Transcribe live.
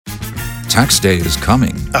Tax day is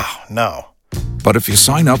coming. Oh, no. But if you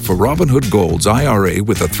sign up for Robinhood Gold's IRA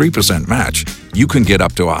with a 3% match, you can get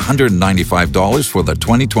up to $195 for the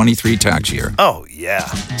 2023 tax year. Oh, yeah.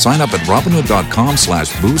 Sign up at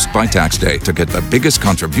Robinhood.com/boost by tax day to get the biggest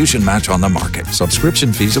contribution match on the market.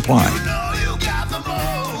 Subscription fees apply.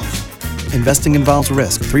 Investing involves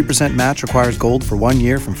risk. 3% match requires gold for 1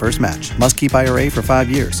 year from first match. Must keep IRA for 5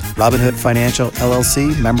 years. Robinhood Financial,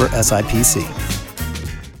 LLC, member SIPC.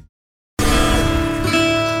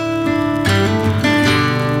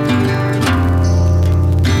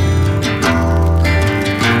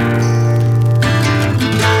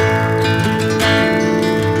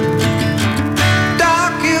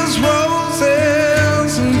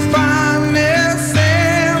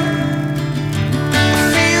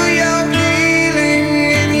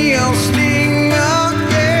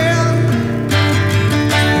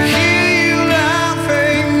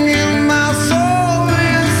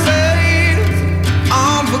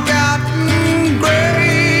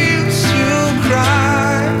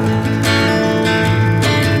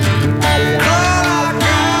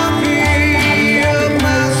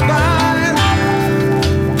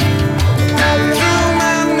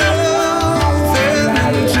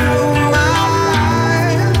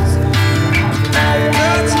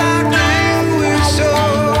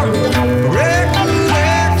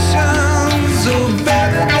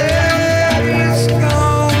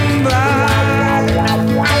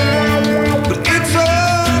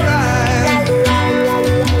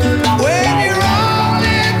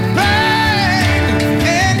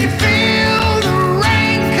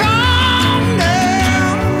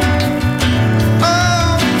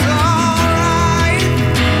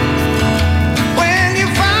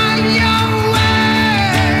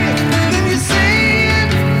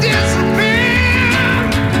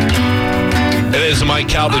 Mike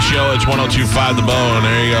Calta Show. It's 102.5 The Bone.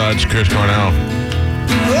 There you go. It's Chris Cornell.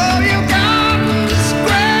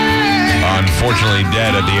 Unfortunately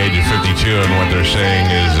dead at the age of 52, and what they're saying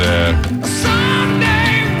is an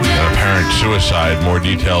apparent suicide. More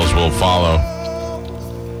details will follow.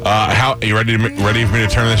 How are you ready for me to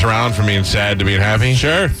turn this around from being sad to being happy?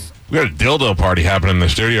 Sure. We got a dildo party happening in the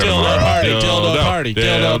studio tomorrow. Dildo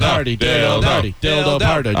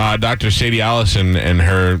party. Dr. Sadie Allison and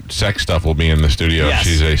her sex stuff will be in the studio. Yes.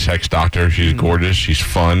 She's a sex doctor. She's gorgeous. She's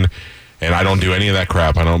fun, and I don't do any of that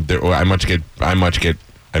crap. I must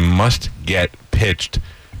get pitched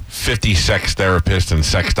 50 sex therapists and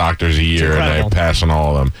sex doctors a year, and I pass on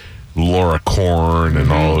all of them. Laura Korn and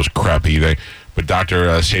all those crappy things. But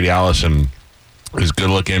Dr. Sadie Allison is good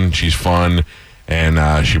looking. She's fun.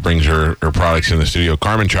 And she brings her products in the studio.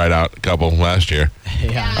 Carmen tried out a couple last year.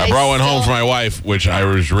 Yeah, I brought one home for my wife, which I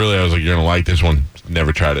was like, you're going to like this one.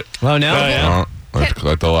 Never tried it. Oh, no?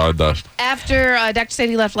 That's a lot of dust. After Dr.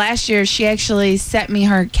 Sadie left last year, she actually sent me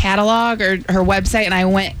her catalog or her website, and I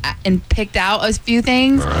went and picked out a few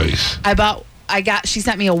things. Nice. She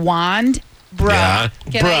sent me a wand. Bro. Yeah.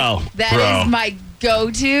 That is my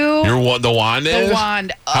go-to. The wand is? The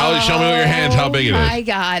wand. Show me with your hands how big it is. Oh, my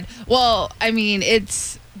God. Well, I mean,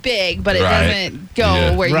 it's big, but it doesn't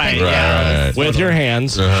go where you think it goes. Right. With your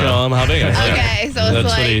hands, show them how big it is. Okay, so it's That's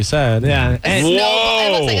what he said. Yeah. A snowball.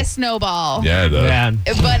 It looks like a snowball. Yeah, it does. Yeah.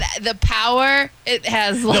 But the power, it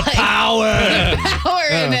has The power. The power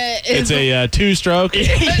in it is... It's a two-stroke.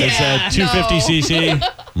 It's a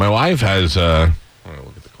 250cc. My wife has... look at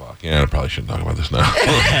the clock. Yeah, I probably shouldn't talk about this now.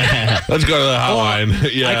 Let's go to the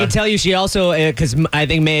hotline. Yeah. I can tell you she also, because I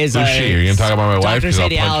think May is... Who's she? Are you going to talk about my wife? Dr.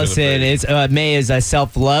 Sadie Allison, May is a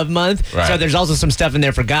self-love month. Right. So there's also some stuff in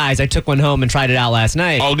there for guys. I took one home and tried it out last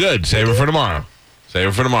night. Oh, good. Save it for tomorrow.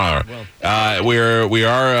 We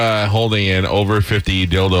are holding an over 50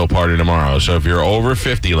 dildo party tomorrow. So if you're over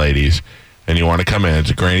 50, ladies, and you want to come in, it's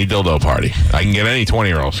a granny dildo party. I can get any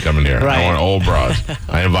 20-year-olds coming here. Right. I want old broads.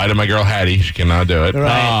 I invited my girl Hattie. She cannot do it.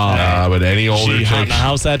 Right. But any older She hot in chicks. the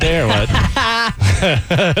house that day or what?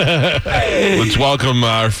 Let's welcome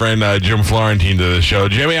our friend Jim Florentine to the show.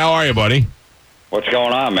 Jimmy, how are you, buddy? What's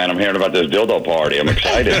going on, man? I'm hearing about this dildo party. I'm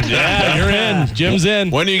excited. Yeah, you're in. Jim's in.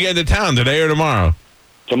 When do you get into town, today or tomorrow?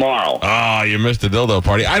 Tomorrow. Oh, you missed the dildo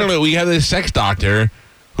party. I don't know. We have this sex doctor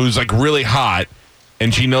who's like really hot,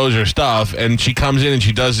 and she knows her stuff, and she comes in and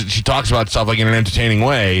she talks about stuff like in an entertaining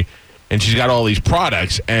way, and she's got all these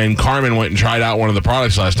products, and Carmen went and tried out one of the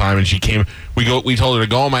products last time, and she came, we told her to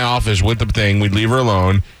go in my office with the thing, we'd leave her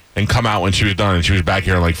alone, and come out when she was done, and she was back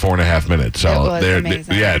here in like 4.5 minutes. So it was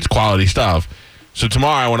amazing. yeah, it's quality stuff. So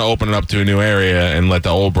tomorrow I want to open it up to a new area and let the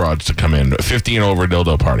old broads to come in. 50 and over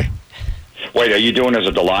dildo party. Wait, are you doing this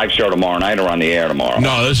at the live show tomorrow night or on the air tomorrow?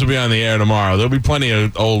 No, this will be on the air tomorrow. There'll be plenty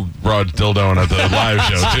of old broad dildoing at the live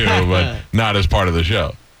show, too, but not as part of the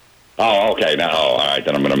show. Oh, okay. No, all right,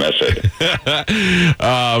 then I'm going to miss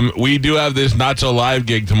it. We do have this not-so-live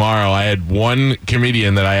gig tomorrow. I had one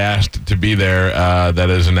comedian that I asked to be there that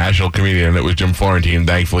is a national comedian. It was Jim Florentine.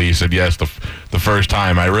 Thankfully, he said yes the first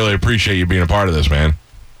time. I really appreciate you being a part of this, man.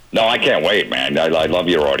 No, I can't wait, man. I love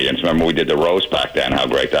your audience. Remember we did the roast back then, how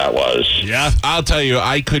great that was. Yeah. I'll tell you,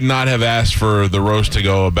 I could not have asked for the roast to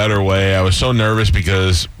go a better way. I was so nervous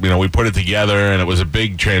because, we put it together, and it was a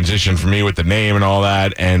big transition for me with the name and all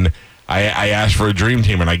that, and I asked for a dream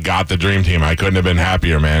team, and I got the dream team. I couldn't have been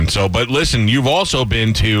happier, man. So, but listen, you've also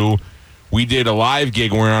been to, we did a live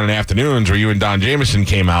gig when we were on in afternoons where you and Don Jameson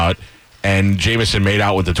came out, and Jameson made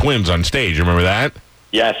out with the twins on stage. Remember that?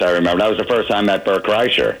 Yes, I remember. That was the first time I met Bert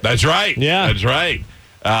Kreischer. That's right. Yeah. That's right.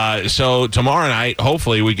 So tomorrow night,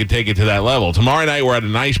 hopefully we could take it to that level. Tomorrow night we're at a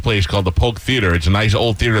nice place called the Polk Theater. It's a nice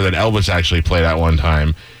old theater that Elvis actually played at one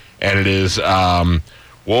time. And it is,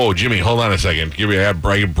 whoa, Jimmy, hold on a second. I have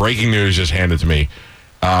breaking news just handed to me.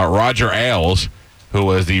 Roger Ailes, who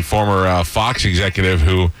was the former Fox executive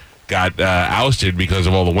who got ousted because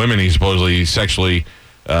of all the women he supposedly sexually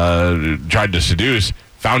tried to seduce,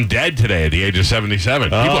 found dead today at the age of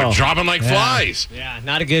 77. Oh. People are dropping like flies. Yeah,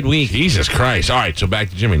 not a good week. Jesus Christ. All right, so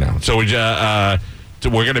back to Jimmy now. So we're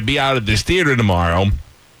going to be out at this theater tomorrow,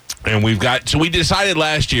 and we decided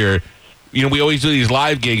last year, we always do these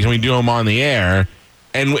live gigs, and we do them on the air,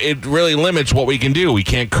 and it really limits what we can do. We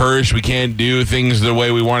can't curse. We can't do things the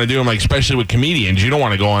way we want to do them, like especially with comedians. You don't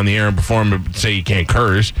want to go on the air and perform and say you can't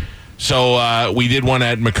curse. So we did one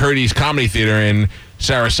at McCurdy's Comedy Theater in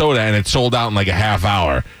Sarasota, and it sold out in like a half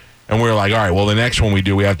hour. And we were like, all right, well, the next one we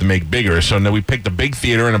do, we have to make bigger. So then we picked a big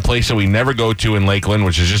theater in a place that we never go to in Lakeland,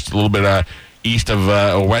 which is just a little bit east of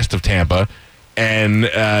or west of Tampa.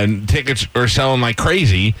 And tickets are selling like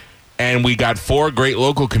crazy. And we got 4 great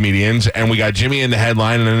local comedians, and we got Jimmy in the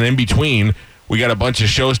headline, and then in between, we got a bunch of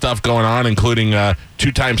show stuff going on, including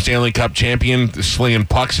 2-time Stanley Cup champion slinging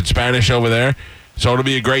pucks at Spanish over there. So it'll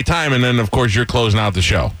be a great time. And then, of course, you're closing out the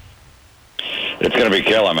show. It's going to be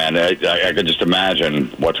killer, man. I could just imagine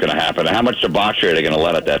what's going to happen. How much debauchery are they going to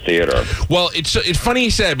let at that theater? Well, it's funny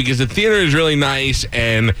you said, because the theater is really nice,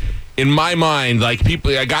 and in my mind, like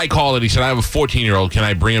a guy called it, he said, I have a 14-year-old, can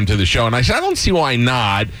I bring him to the show? And I said, I don't see why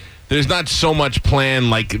not. There's not so much planned,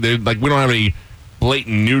 like we don't have any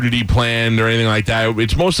blatant nudity planned or anything like that.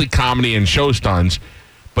 It's mostly comedy and show stunts.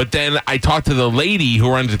 But then I talked to the lady who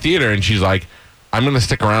runs the theater, and she's like, I'm going to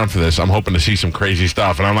stick around for this. I'm hoping to see some crazy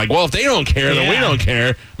stuff. And I'm like, well, if they don't care, then we don't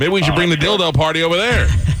care. Maybe we should bring the dildo party over there.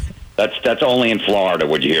 That's only in Florida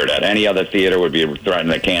would you hear that. Any other theater would be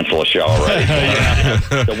threatening to cancel a show already.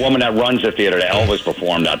 The woman that runs the theater that Elvis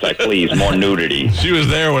performed at, like, please, more nudity. She was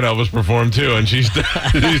there when Elvis performed, too, and she still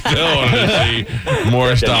wanted to see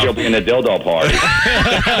more stuff. She'll be in the dildo party.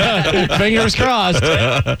 Fingers crossed.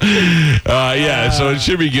 Yeah, so it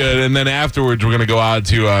should be good. And then afterwards, we're going to go out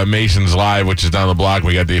to Mason's Live, which is down the block.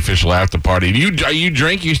 We got the official after party. Are you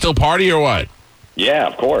drink? You still party or what? Yeah,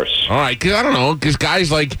 of course. All right, because I don't know, because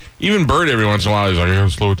guys like, even Bird every once in a while, he's like, I gotta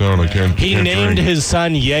slow it down, I can't. He can't named drink. his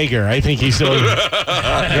son Jaeger. I think he still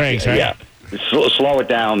drinks, right? Yeah. Slow it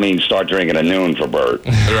down means start drinking at noon for Bert.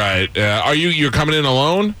 Right. You're coming in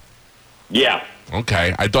alone? Yeah.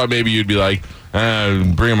 Okay. I thought maybe you'd be like,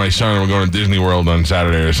 bringing my son and we're going to Disney World on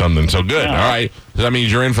Saturday or something. So good. No. All right. So that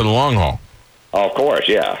means you're in for the long haul. Oh, of course,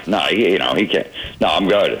 yeah. No, he can't. No, I'm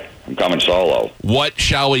good. I'm coming solo. What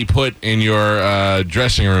shall we put in your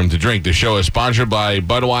dressing room to drink? The show is sponsored by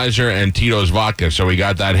Budweiser and Tito's Vodka, so we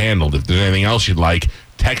got that handled. If there's anything else you'd like,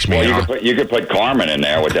 text me. Well, you could put Carmen in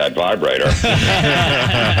there with that vibrator.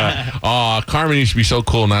 Oh, Carmen used to be so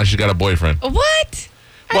cool. Now she's got a boyfriend. What?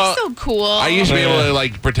 That's so cool. I used to be able to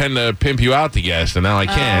like pretend to pimp you out the guest, and now I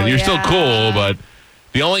can't. You're still cool, but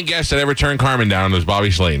the only guest that ever turned Carmen down was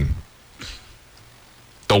Bobby Slayton.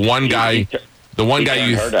 The one guy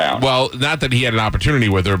you her down. Well, not that he had an opportunity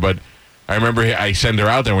with her, but I remember I sent her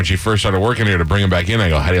out there when she first started working here to bring him back in. I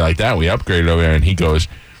go, how do you like that? We upgraded over there, and he goes,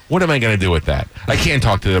 what am I going to do with that? I can't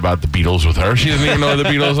talk to her about the Beatles with her. She doesn't even know who the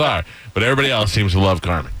Beatles are. But everybody else seems to love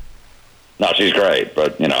Carmen. No, she's great,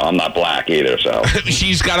 but, I'm not black either, so.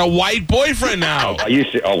 She's got a white boyfriend now.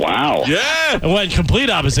 Oh, wow. Yeah. It went complete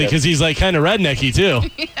opposite because he's like kind of rednecky, too.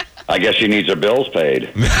 I guess she needs her bills paid.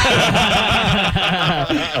 True.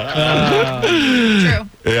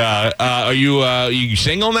 Yeah. Are you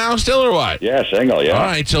single now still or what? Yeah, single, yeah. All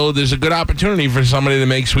right, so there's a good opportunity for somebody to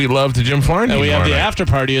make sweet love to Jim Florentine. And we have the after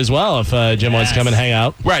party as well if Jim wants to come and hang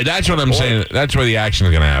out. Right, that's what I'm saying. That's where the action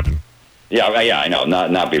is going to happen. Yeah, I know.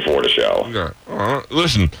 Not before the show. Yeah.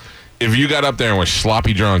 Listen, if you got up there and was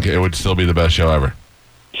sloppy drunk, it would still be the best show ever.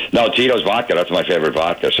 No, Tito's vodka. That's my favorite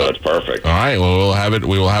vodka, so it's perfect. All right. Well,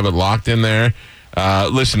 we will have it locked in there.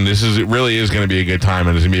 Listen, it really is going to be a good time,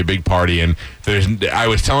 and it's going to be a big party. And I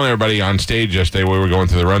was telling everybody on stage yesterday when we were going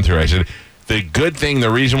through the run through. I said the good thing, the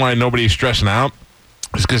reason why nobody's stressing out,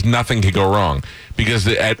 is because nothing could go wrong. Because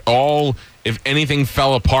if anything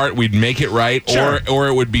fell apart, we'd make it right, or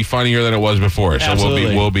it would be funnier than it was before. So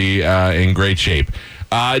Absolutely. we'll be in great shape.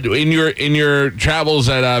 In your travels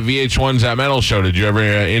at VH1's That Metal Show, did you ever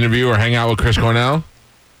interview or hang out with Chris Cornell?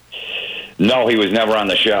 No, he was never on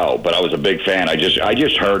the show, but I was a big fan. I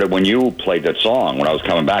just heard it when you played that song. When I was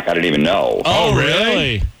coming back, I didn't even know. Oh,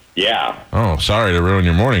 really? Yeah. Oh, sorry to ruin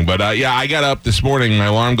your morning. But, I got up this morning. My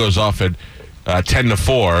alarm goes off at 10 to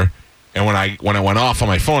 4. And when it went off on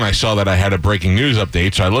my phone, I saw that I had a breaking news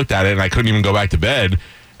update. So I looked at it, and I couldn't even go back to bed.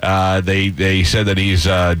 They said that he's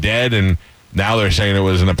dead, and now they're saying it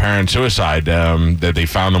was an apparent suicide, that they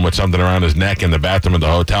found him with something around his neck in the bathroom of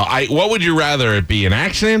the hotel. What would you rather, it be an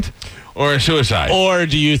accident or a suicide? Or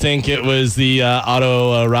do you think it was the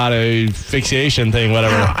autoerotic asphyxiation thing,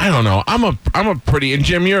 whatever? I don't know. I'm a pretty, and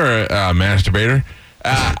Jim, you're a masturbator.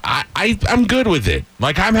 I'm good with it.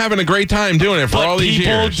 Like, I'm having a great time doing it for all these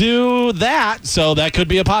years. People do that, so that could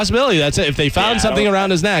be a possibility. That's it. If they found something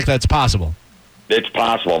around his neck, that's possible. It's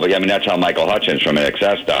possible, but I mean that's how Michael Hutchins from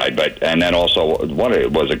NXS died. But then also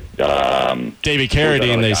David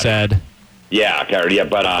Carradine, they said. Yeah, Carradine. Yeah,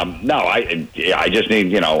 but no, I just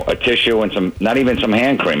need a tissue and not even some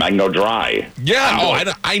hand cream. I can go dry. Yeah.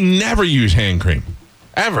 I never use hand cream,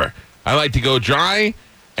 ever. I like to go dry,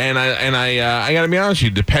 and I got to be honest with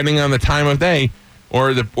you. Depending on the time of day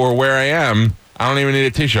or where I am, I don't even need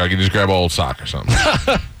a tissue. I can just grab an old sock or something.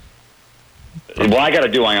 Well, I got to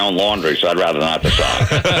do my own laundry, so I'd rather not the sock.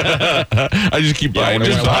 I just keep buying new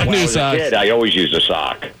When socks. I was a kid, I always used a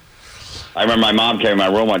sock. I remember my mom came in my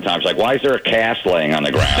room one time. She's like, "Why is there a cast laying on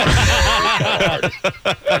the ground?"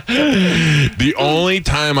 The only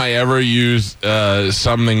time I ever used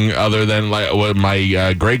something other than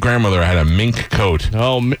my great grandmother had a mink coat.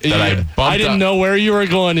 Oh, I didn't know where you were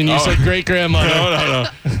going, and you said great grandmother. No.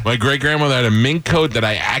 My great grandmother had a mink coat that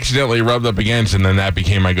I accidentally rubbed up against, and then that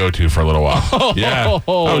became my go-to for a little while. Yeah,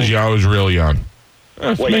 I was young. I was real young.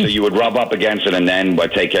 Wait, so you would rub up against it and then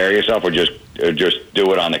take care of yourself, or just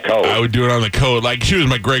do it on the coat? I would do it on the coat. Like, she was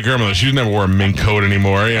my great grandmother. She never wore a mink coat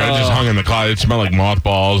anymore. It just hung in the closet. It smelled like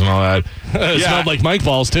mothballs and all that. It smelled like Mike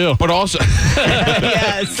balls too. But also,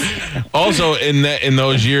 Yes. also in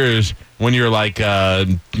those years when you're like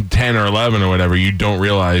 10 or 11 or whatever, you don't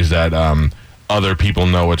realize that other people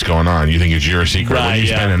know what's going on. You think it's your secret. Right, when you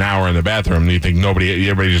spend an hour in the bathroom, you think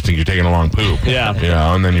everybody just thinks you're taking a long poop. Yeah.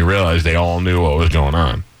 And then you realize they all knew what was going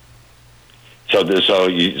on. So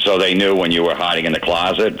they knew when you were hiding in the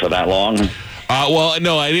closet for that long? Well,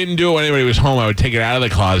 no, I didn't do it when anybody was home. I would take it out of the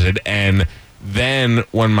closet, and then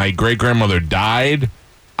when my great-grandmother died,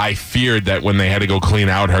 I feared that when they had to go clean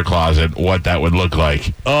out her closet, what that would look like.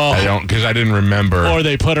 Because I didn't remember. Or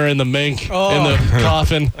they put her in the mink, in the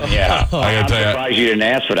coffin. Yeah. I gotta tell you, surprised you didn't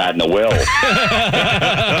ask for that in the will.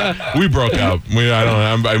 we broke up.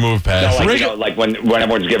 I moved past. Like when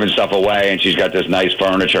everyone's giving stuff away and she's got this nice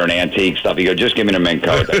furniture and antique stuff, you go, just give me the mink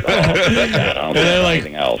coat. Like, I don't care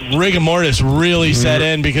anything else. Rigor mortis really set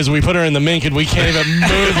in because we put her in the mink and we can't even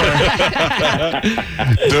move her.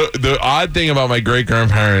 The odd thing about my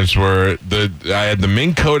great-grandparents were I had the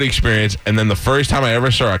mink coat experience, and then the first time I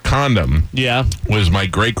ever saw a condom was my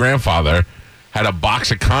great-grandfather had a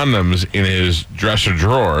box of condoms in his dresser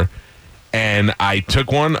drawer, and I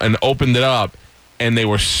took one and opened it up, and they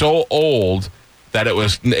were so old that it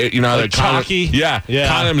was, like chalky? Yeah,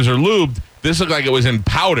 condoms are lubed. This looked like it was in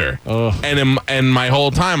powder. And my whole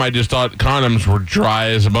time, I just thought condoms were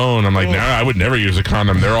dry as a bone. I'm like, no, I would never use a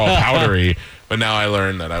condom. They're all powdery. But now I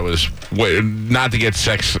learned that I was not to get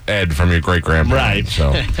sex ed from your great-grandpa. Right.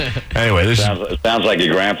 So, anyway, sounds like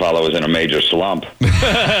your grandfather was in a major slump.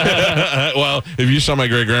 Well, if you saw my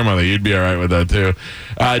great-grandmother, you'd be all right with that, too.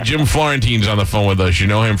 Jim Florentine's on the phone with us. You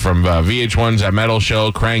know him from VH1's That Metal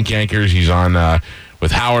Show, Crank Yankers. He's on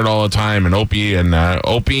with Howard all the time, and Opie and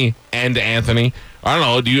Anthony. I don't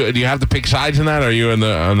know. Do you have to pick sides in that, or are you on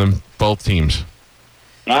the both teams?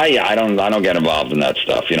 I don't get involved in that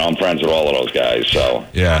stuff. I'm friends with all of those guys. So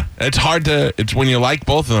yeah, it's hard to. It's when you like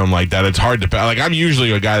both of them like that. It's hard to. Like, I'm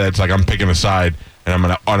usually a guy that's like, I'm picking a side and I'm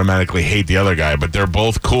gonna automatically hate the other guy. But they're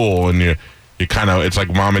both cool, and you kind of. It's like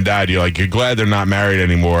mom and dad. You're glad they're not married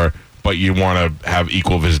anymore, but you want to have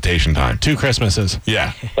equal visitation time. 2 Christmases.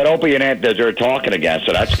 Yeah. But Opie and Aunt, they're talking again,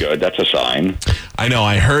 so that's good. That's a sign. I know.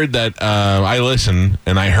 I heard that. I listened,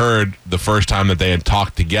 and I heard the first time that they had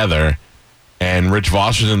talked together, and Rich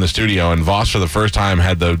Voss was in the studio, and Voss for the first time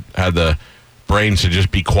had the brains to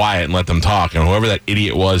just be quiet and let them talk. And whoever that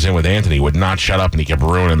idiot was in with Anthony would not shut up, and he kept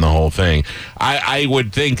ruining the whole thing. I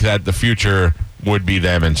would think that the future would be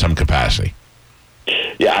them in some capacity.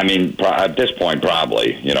 Yeah, I mean, at this point,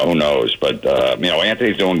 probably. Who knows? But,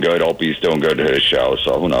 Anthony's doing good. Opie's doing good to his show,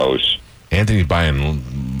 so who knows? Anthony's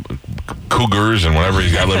buying cougars and whatever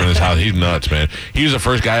he's got living in his house. He's nuts, man. He was the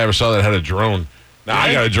first guy I ever saw that had a drone. Now,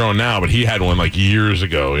 I got a drone now, but he had one like years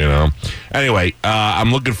ago, Anyway,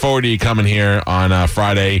 I'm looking forward to you coming here on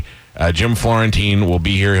Friday. Jim Florentine will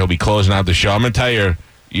be here. He'll be closing out the show. I'm going to tell you,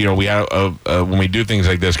 we had when we do things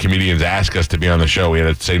like this, comedians ask us to be on the show. We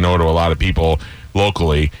had to say no to a lot of people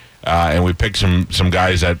locally, and we picked some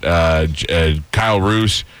guys that Kyle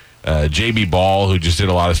Roos, JB Ball, who just did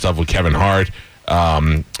a lot of stuff with Kevin Hart.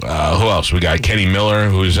 Who else? We got Kenny Miller,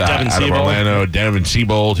 who's out of Orlando. Devin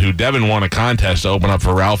Siebold, who Devin won a contest to open up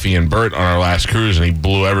for Ralphie and Bert on our last cruise, and he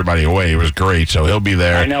blew everybody away. It was great, so he'll be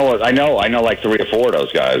there. I know like 3 or 4 of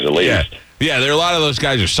those guys at least. Yeah, there are a lot of those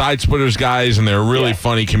guys are side splitters guys, and they're really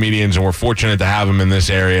funny comedians, and we're fortunate to have them in this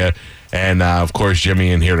area. And, of course,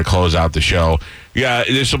 Jimmy in here to close out the show. Yeah,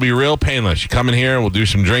 this will be real painless. You come in here, we'll do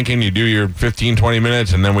some drinking, you do your 15, 20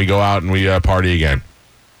 minutes, and then we go out and we party again.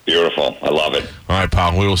 Beautiful. I love it. All right,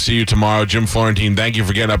 pal. We will see you tomorrow. Jim Florentine, thank you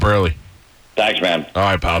for getting up early. Thanks, man. All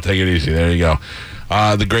right, pal. Take it easy. There you go.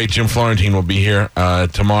 The great Jim Florentine will be here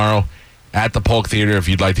tomorrow at the Polk Theater. If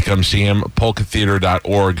you'd like to come see him,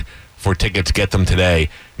 polktheater.org for tickets. Get them today.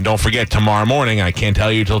 And don't forget, tomorrow morning, I can't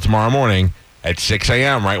tell you till tomorrow morning, at 6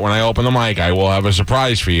 a.m., right when I open the mic, I will have a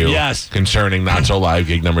surprise for you. Yes. Concerning Not So Live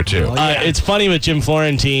gig number 2. It's funny with Jim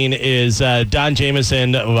Florentine is Don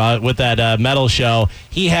Jameson with that metal show.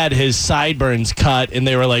 He had his sideburns cut, and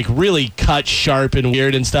they were like really cut sharp and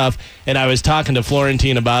weird and stuff. And I was talking to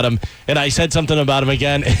Florentine about him, and I said something about him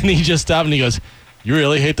again, and he just stopped and he goes, "You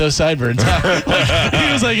really hate those sideburns?" He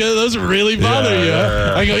was like, "Those really bother you?"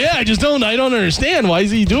 Huh? I go, "Yeah, I don't understand. Why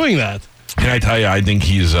is he doing that?" Can I tell you, I think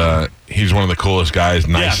he's one of the coolest guys,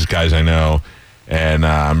 nicest guys I know, and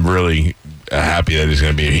I'm really happy that he's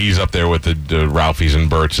going to be. He's up there with the Ralphies and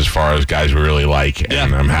Berts as far as guys we really like,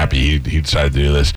 and I'm happy he decided to do this.